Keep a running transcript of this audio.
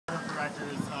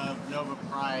Nova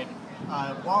Pride.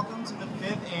 Welcome to the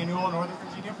 5th Annual Northern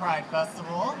Virginia Pride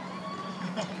Festival.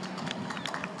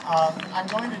 I'm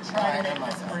going to try to make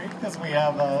this brief because we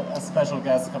have a special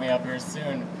guest coming up here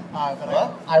soon. But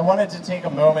I wanted to take a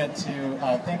moment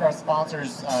to thank our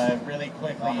sponsors really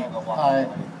quickly.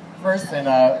 First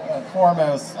and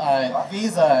foremost,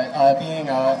 Visa being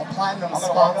a platinum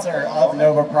sponsor of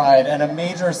Nova Pride and a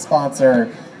major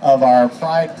sponsor of our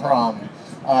Pride Prom.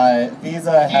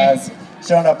 Visa has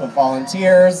shown up with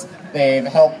volunteers. They've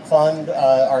helped fund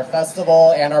our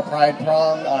festival and our Pride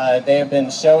Prom. They have been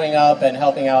showing up and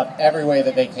helping out every way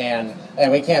that they can,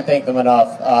 and we can't thank them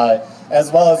enough.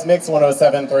 As well as Mix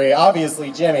 107.3,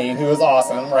 obviously Jimmy, who is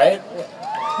awesome, right?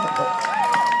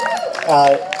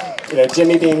 You know,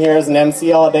 Jimmy being here as an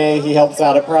MC all day, he helps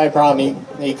out at Pride Prom.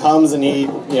 He comes and he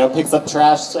picks up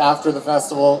trash after the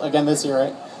festival again this year,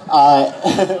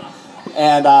 right?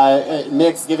 And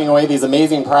Mix giving away these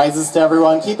amazing prizes to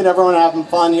everyone, keeping everyone having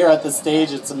fun here at the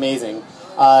stage. It's amazing.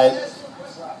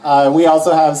 We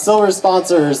also have silver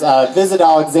sponsors: Visit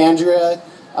Alexandria,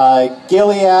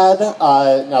 Gilead.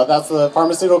 Now that's the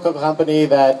pharmaceutical company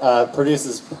that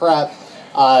produces PrEP,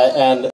 and